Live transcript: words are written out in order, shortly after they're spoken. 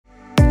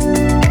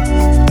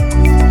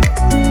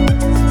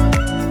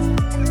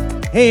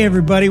Hey,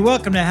 everybody.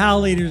 Welcome to How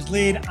Leaders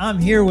Lead. I'm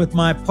here with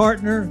my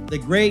partner, the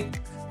great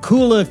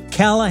Kula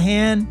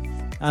Callahan.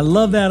 I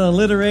love that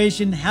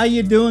alliteration. How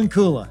you doing,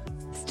 Kula?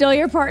 Still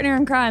your partner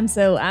in crime,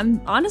 so I'm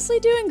honestly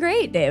doing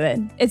great,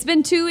 David. It's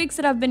been 2 weeks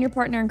that I've been your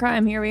partner in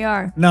crime. Here we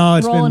are. No,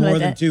 it's been more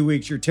than 2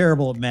 weeks. You're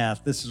terrible at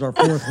math. This is our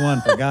fourth one,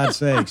 for God's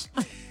sakes.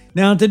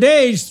 Now, in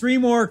today's 3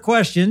 more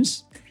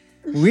questions,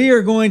 we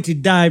are going to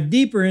dive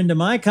deeper into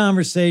my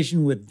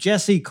conversation with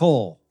Jesse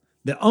Cole,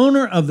 the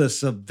owner of the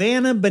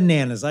Savannah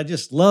Bananas. I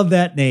just love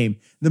that name.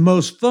 The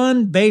most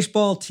fun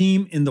baseball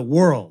team in the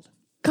world.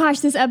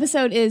 Gosh, this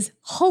episode is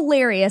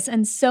hilarious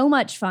and so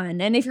much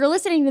fun. And if you're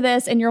listening to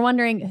this and you're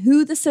wondering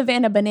who the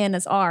Savannah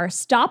Bananas are,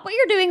 stop what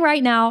you're doing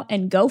right now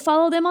and go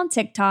follow them on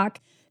TikTok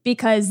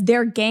because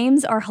their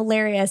games are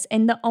hilarious.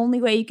 And the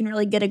only way you can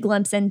really get a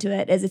glimpse into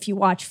it is if you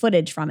watch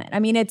footage from it. I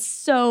mean, it's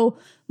so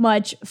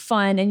much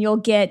fun and you'll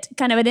get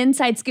kind of an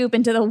inside scoop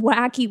into the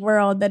wacky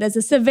world that is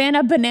a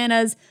Savannah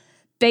Bananas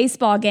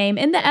baseball game.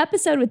 In the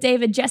episode with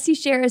David, Jesse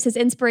shares his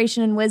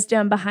inspiration and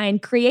wisdom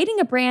behind creating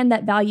a brand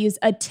that values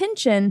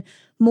attention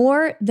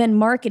more than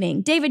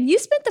marketing. David, you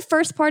spent the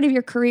first part of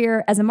your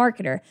career as a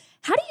marketer.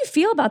 How do you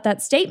feel about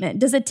that statement?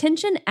 Does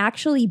attention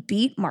actually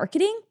beat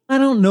marketing? I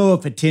don't know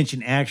if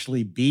attention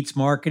actually beats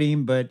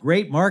marketing, but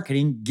great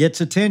marketing gets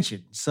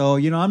attention. So,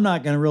 I'm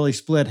not going to really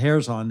split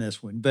hairs on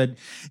this one, but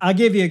I'll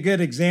give you a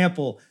good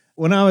example.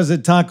 When I was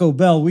at Taco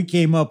Bell, we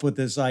came up with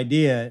this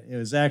idea. It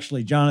was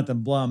actually Jonathan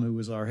Blum, who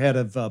was our head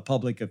of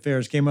public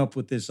affairs, came up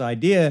with this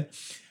idea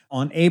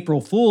on April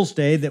Fool's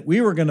Day that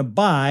we were going to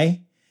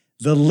buy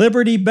the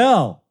Liberty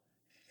Bell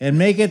and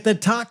make it the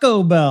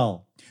Taco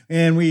Bell.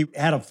 And we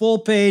had a full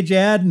page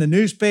ad in the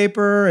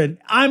newspaper. And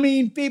I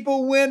mean,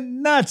 people went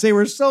nuts. They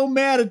were so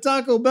mad at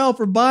Taco Bell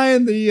for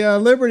buying the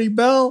Liberty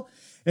Bell.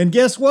 And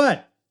guess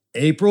what?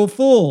 April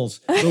Fools.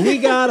 But we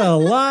got a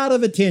lot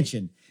of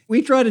attention.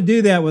 We try to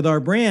do that with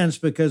our brands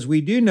because we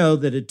do know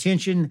that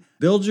attention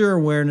builds your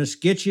awareness,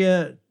 gets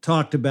you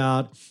talked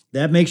about.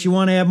 That makes you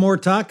want to have more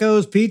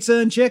tacos, pizza,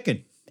 and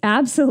chicken.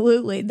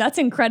 Absolutely. That's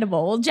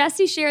incredible. Well,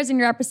 Jesse shares in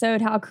your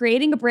episode how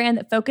creating a brand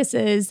that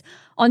focuses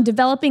on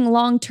developing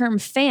long-term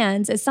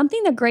fans is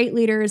something that great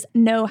leaders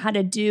know how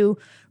to do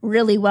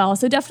really well.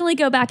 So definitely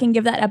go back and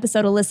give that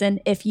episode a listen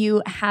if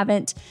you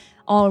haven't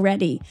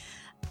already.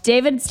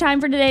 David, it's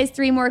time for today's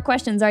 3 more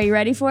questions. Are you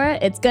ready for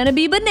it? It's going to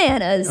be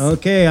bananas.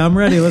 Okay, I'm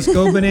ready. Let's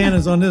go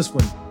bananas on this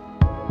one.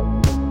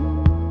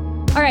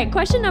 All right,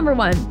 question number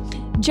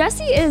 1.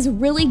 Jesse is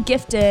really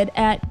gifted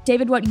at,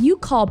 David, what you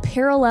call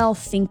parallel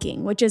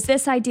thinking, which is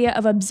this idea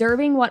of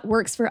observing what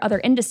works for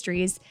other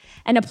industries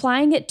and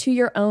applying it to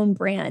your own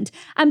brand.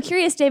 I'm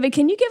curious, David,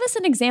 can you give us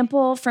an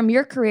example from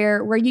your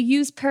career where you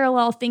use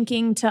parallel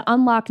thinking to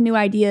unlock new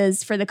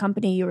ideas for the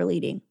company you were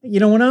leading?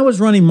 When I was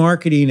running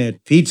marketing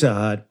at Pizza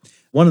Hut,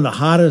 one of the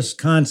hottest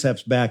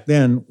concepts back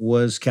then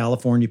was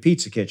California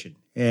Pizza Kitchen.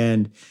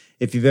 And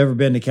if you've ever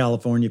been to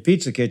California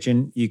Pizza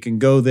Kitchen, you can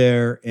go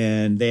there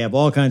and they have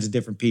all kinds of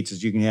different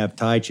pizzas. You can have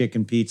Thai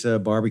chicken pizza,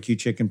 barbecue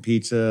chicken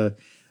pizza,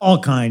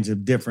 all kinds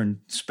of different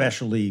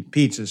specialty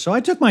pizzas. So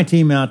I took my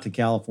team out to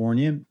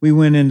California. We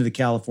went into the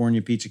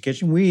California Pizza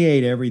Kitchen. We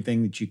ate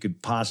everything that you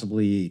could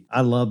possibly eat.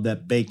 I love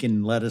that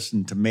bacon, lettuce,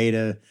 and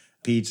tomato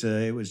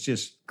pizza. It was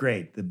just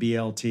great, the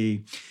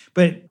BLT.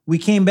 But we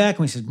came back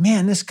and we said,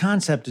 man, this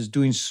concept is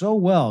doing so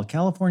well.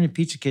 California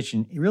Pizza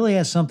Kitchen, it really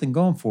has something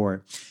going for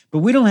it. But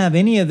we don't have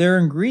any of their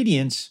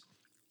ingredients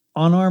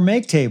on our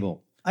make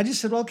table. I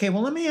just said, okay,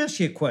 well, let me ask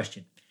you a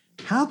question.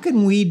 How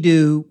can we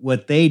do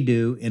what they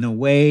do in a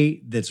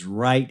way that's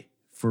right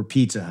for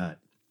Pizza Hut?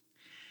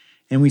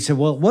 And we said,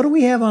 well, what do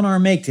we have on our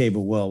make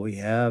table? Well, we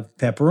have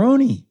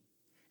pepperoni.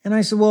 And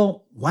I said,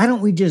 well, why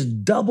don't we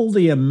just double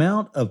the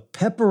amount of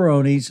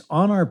pepperonis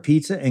on our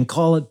pizza and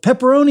call it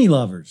Pepperoni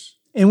Lovers?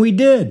 And we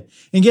did.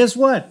 And guess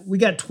what? We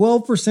got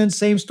 12%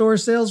 same-store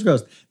sales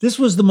growth. This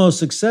was the most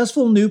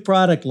successful new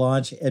product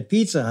launch at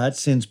Pizza Hut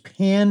since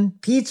Pan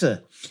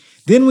Pizza.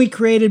 Then we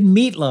created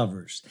Meat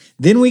Lovers.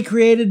 Then we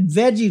created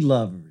Veggie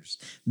Lovers.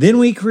 Then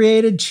we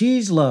created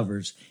Cheese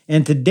Lovers.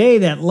 And today,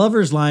 that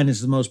Lovers line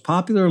is the most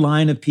popular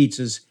line of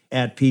pizzas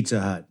at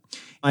Pizza Hut.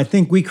 I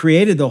think we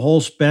created the whole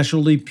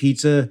specialty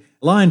pizza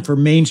line for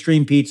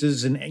mainstream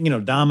pizzas.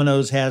 And,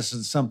 Domino's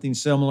has something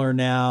similar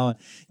now.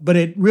 But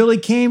it really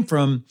came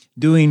from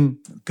doing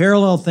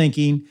parallel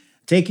thinking,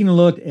 taking a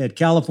look at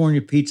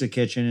California Pizza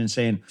Kitchen and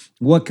saying,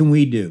 what can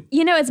we do?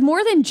 It's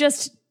more than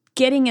just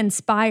getting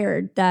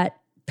inspired that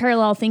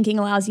parallel thinking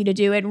allows you to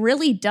do. It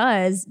really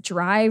does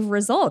drive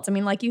results. I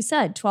mean, like you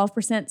said,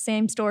 12%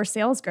 same-store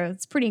sales growth.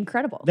 It's pretty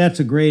incredible. That's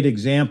a great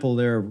example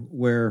there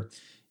where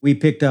we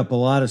picked up a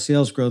lot of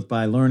sales growth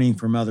by learning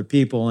from other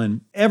people,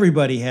 and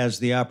everybody has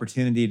the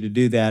opportunity to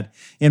do that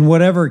in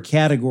whatever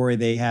category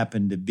they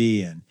happen to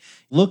be in.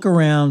 Look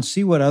around,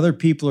 see what other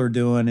people are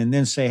doing, and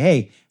then say,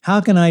 hey, how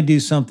can I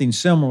do something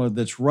similar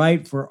that's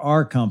right for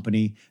our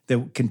company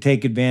that can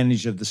take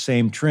advantage of the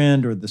same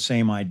trend or the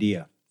same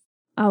idea?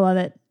 I love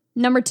it.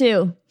 Number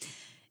 2,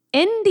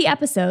 In the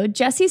episode,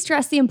 Jesse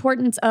stressed the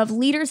importance of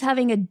leaders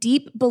having a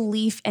deep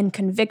belief and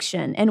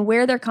conviction in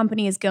where their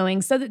company is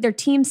going so that their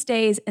team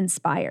stays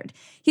inspired.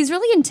 He's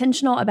really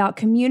intentional about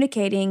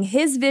communicating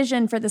his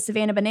vision for the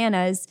Savannah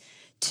Bananas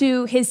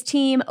to his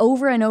team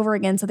over and over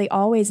again so they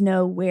always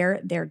know where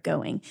they're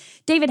going.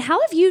 David, how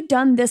have you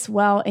done this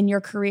well in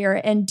your career?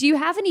 And do you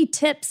have any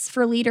tips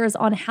for leaders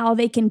on how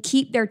they can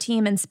keep their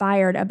team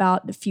inspired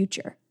about the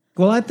future?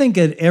 Well, I think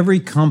that every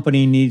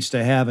company needs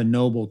to have a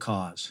noble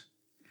cause.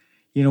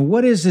 You know,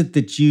 what is it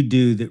that you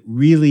do that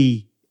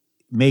really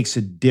makes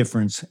a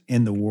difference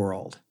in the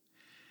world?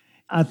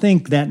 I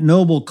think that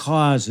noble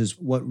cause is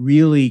what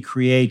really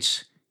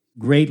creates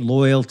great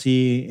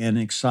loyalty and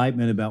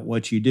excitement about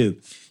what you do.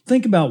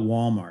 Think about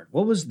Walmart.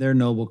 What was their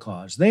noble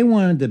cause? They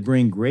wanted to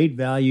bring great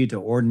value to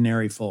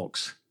ordinary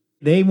folks.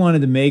 They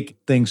wanted to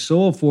make things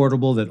so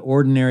affordable that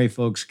ordinary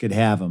folks could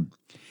have them.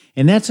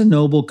 And that's a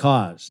noble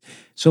cause.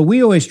 So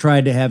we always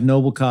tried to have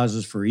noble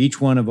causes for each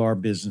one of our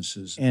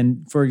businesses.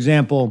 And for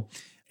example,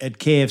 at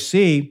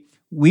KFC,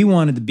 we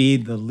wanted to be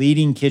the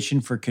leading kitchen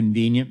for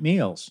convenient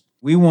meals.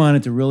 We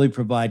wanted to really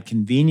provide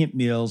convenient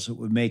meals that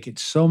would make it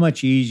so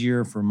much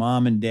easier for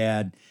mom and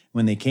dad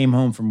when they came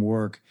home from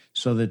work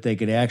so that they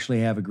could actually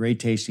have a great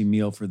tasting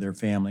meal for their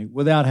family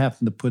without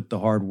having to put the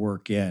hard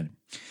work in.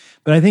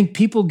 But I think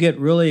people get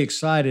really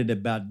excited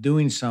about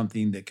doing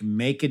something that can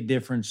make a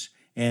difference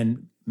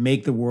and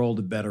make the world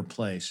a better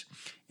place.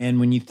 And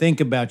when you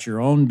think about your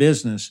own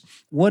business,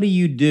 what do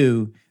you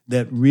do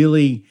that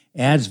really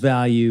adds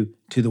value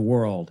to the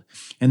world?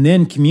 And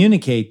then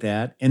communicate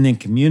that, and then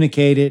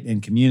communicate it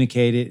and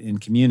communicate it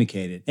and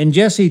communicate it. And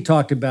Jesse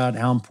talked about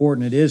how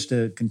important it is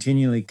to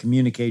continually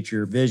communicate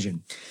your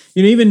vision.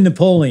 You know, even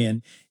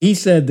Napoleon, he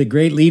said the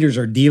great leaders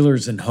are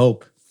dealers in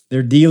hope.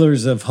 They're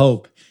dealers of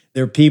hope.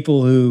 They're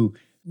people who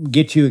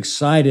get you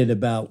excited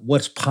about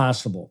what's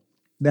possible.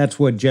 That's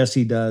what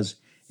Jesse does.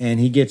 And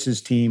he gets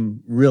his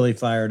team really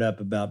fired up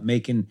about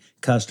making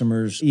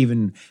customers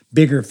even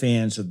bigger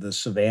fans of the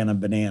Savannah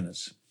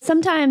Bananas.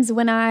 Sometimes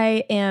when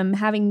I am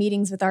having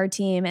meetings with our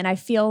team and I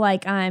feel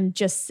like I'm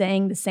just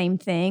saying the same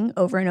thing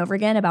over and over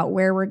again about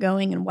where we're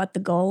going and what the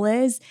goal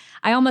is,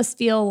 I almost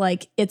feel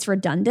like it's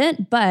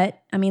redundant.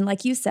 But I mean,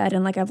 like you said,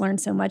 and like I've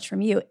learned so much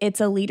from you, it's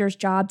a leader's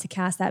job to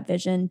cast that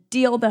vision,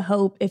 deal the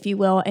hope, if you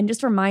will, and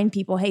just remind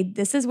people, hey,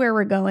 this is where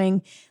we're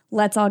going.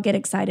 Let's all get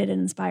excited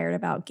and inspired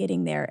about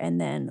getting there. And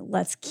then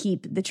let's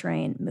keep the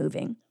train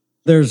moving.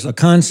 There's a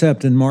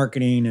concept in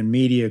marketing and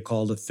media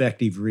called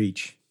effective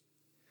reach.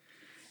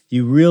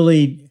 You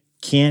really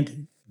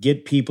can't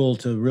get people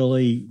to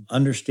really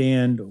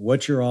understand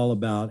what you're all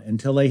about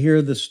until they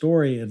hear the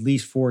story at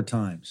least 4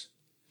 times.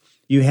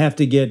 You have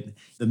to get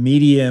the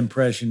media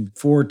impression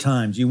 4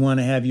 times. You want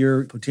to have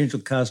your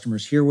potential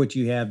customers hear what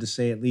you have to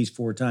say at least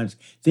 4 times.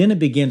 Then it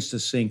begins to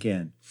sink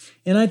in.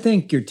 And I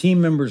think your team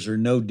members are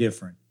no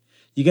different.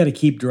 You got to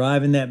keep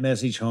driving that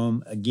message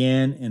home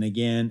again and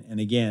again and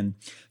again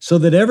so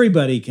that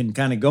everybody can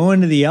kind of go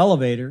into the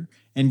elevator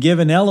and give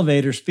an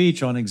elevator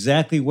speech on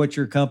exactly what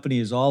your company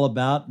is all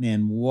about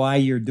and why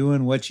you're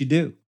doing what you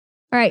do.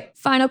 All right,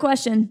 final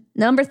question.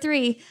 Number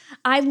 3,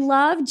 I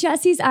love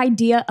Jesse's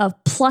idea of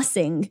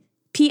plussing,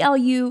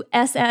 Plussing,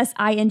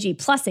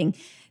 plussing.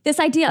 This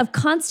idea of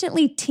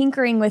constantly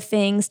tinkering with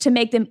things to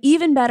make them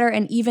even better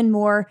and even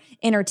more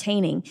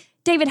entertaining.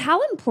 David,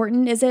 how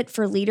important is it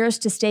for leaders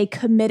to stay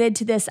committed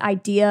to this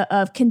idea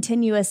of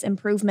continuous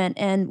improvement,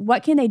 and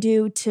what can they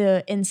do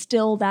to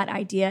instill that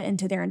idea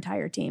into their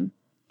entire team?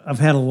 I've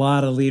had a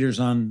lot of leaders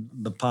on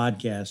the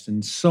podcast,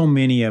 and so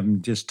many of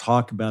them just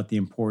talk about the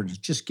importance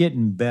of just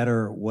getting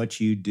better at what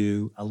you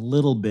do a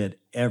little bit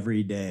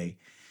every day.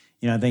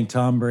 You know, I think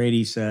Tom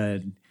Brady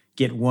said,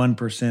 get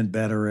 1%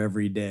 better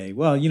every day.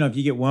 Well, you know, if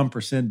you get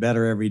 1%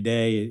 better every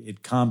day,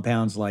 it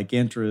compounds like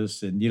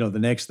interest. And, you know, the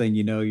next thing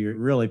you know, you're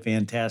really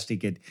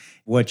fantastic at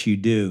what you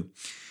do.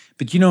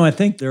 But, you know, I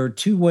think there are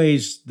 2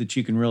 ways that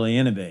you can really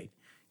innovate.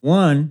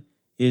 One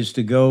is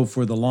to go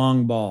for the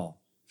long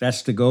ball.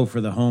 That's to go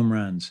for the home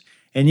runs.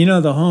 And you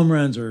know, the home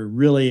runs are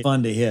really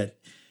fun to hit.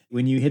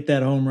 When you hit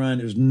that home run,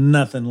 there's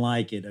nothing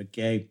like it,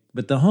 okay?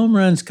 But the home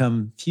runs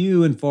come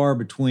few and far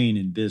between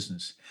in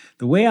business.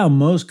 The way how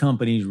most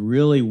companies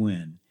really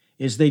win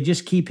is they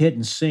just keep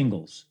hitting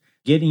singles,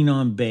 getting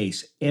on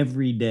base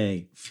every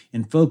day,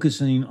 and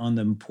focusing on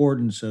the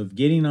importance of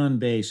getting on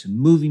base and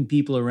moving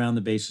people around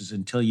the bases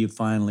until you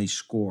finally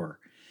score.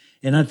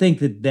 And I think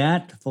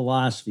that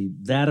philosophy,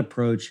 that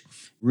approach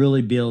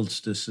really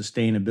builds to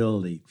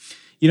sustainability.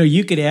 You know,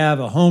 you could have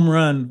a home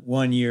run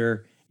one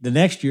year. The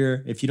next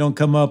year, if you don't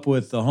come up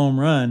with the home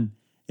run,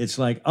 it's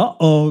like,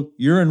 uh-oh,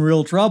 you're in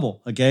real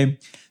trouble, okay?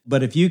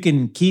 But if you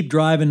can keep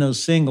driving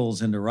those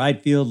singles into right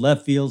field,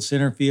 left field,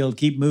 center field,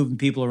 keep moving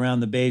people around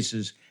the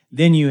bases,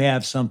 then you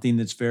have something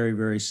that's very,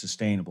 very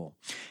sustainable.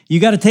 You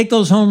got to take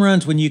those home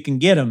runs when you can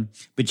get them,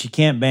 but you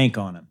can't bank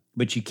on them.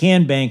 But you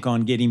can bank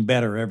on getting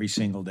better every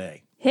single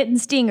day. Hitting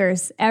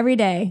stingers every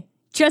day.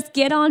 Just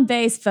get on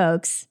base,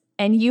 folks,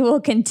 and you will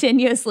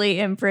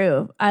continuously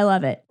improve. I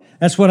love it.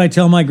 That's what I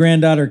tell my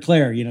granddaughter,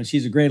 Claire.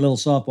 She's a great little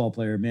softball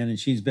player, man, and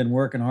she's been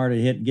working hard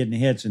at getting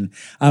hits. And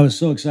I was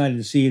so excited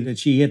to see that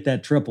she hit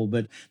that triple.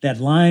 But that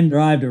line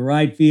drive to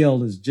right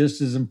field is just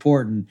as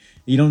important.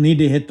 You don't need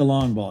to hit the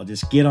long ball.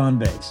 Just get on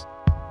base.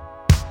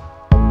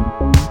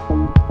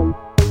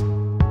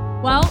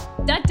 Well,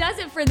 that does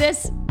it for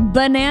this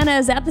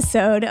bananas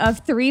episode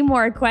of 3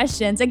 More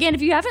Questions. Again,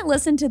 if you haven't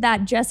listened to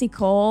that Jesse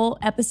Cole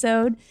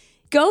episode,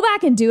 go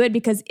back and do it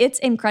because it's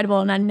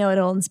incredible and I know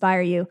it'll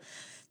inspire you.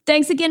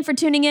 Thanks again for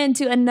tuning in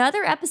to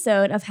another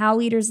episode of How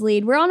Leaders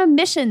Lead. We're on a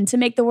mission to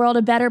make the world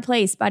a better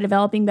place by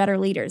developing better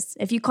leaders.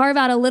 If you carve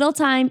out a little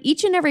time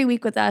each and every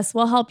week with us,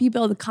 we'll help you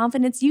build the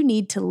confidence you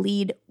need to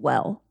lead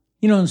well.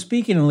 And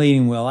speaking of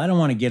leading well, I don't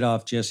want to get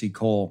off Jesse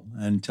Cole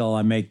until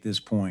I make this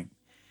point.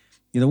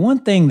 The one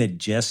thing that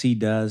Jesse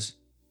does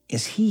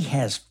is he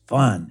has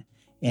fun.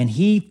 And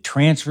he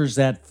transfers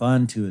that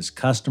fun to his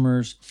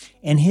customers,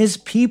 and his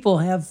people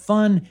have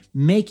fun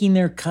making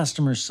their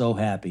customers so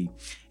happy.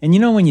 And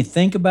when you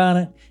think about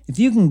it, if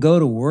you can go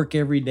to work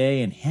every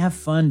day and have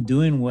fun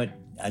doing what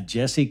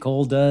Jesse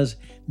Cole does,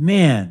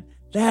 man,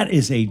 that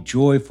is a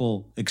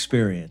joyful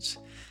experience.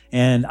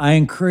 And I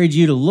encourage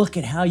you to look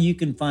at how you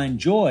can find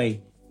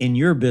joy in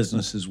your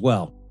business as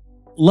well.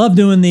 Love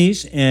doing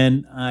these,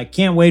 and I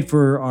can't wait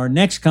for our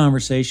next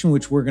conversation,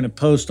 which we're going to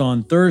post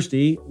on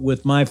Thursday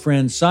with my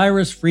friend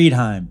Cyrus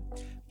Friedheim.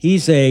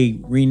 He's a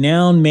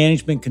renowned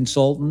management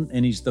consultant,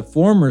 and he's the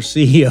former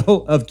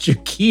CEO of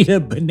Chiquita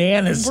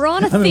Bananas. We're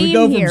on a theme we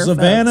go from here,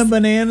 Savannah folks.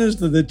 Bananas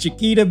to the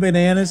Chiquita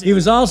Bananas. He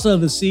was also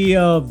the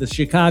CEO of the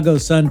Chicago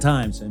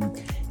Sun-Times,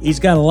 and he's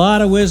got a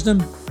lot of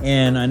wisdom,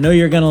 and I know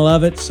you're going to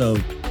love it, so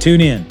tune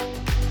in.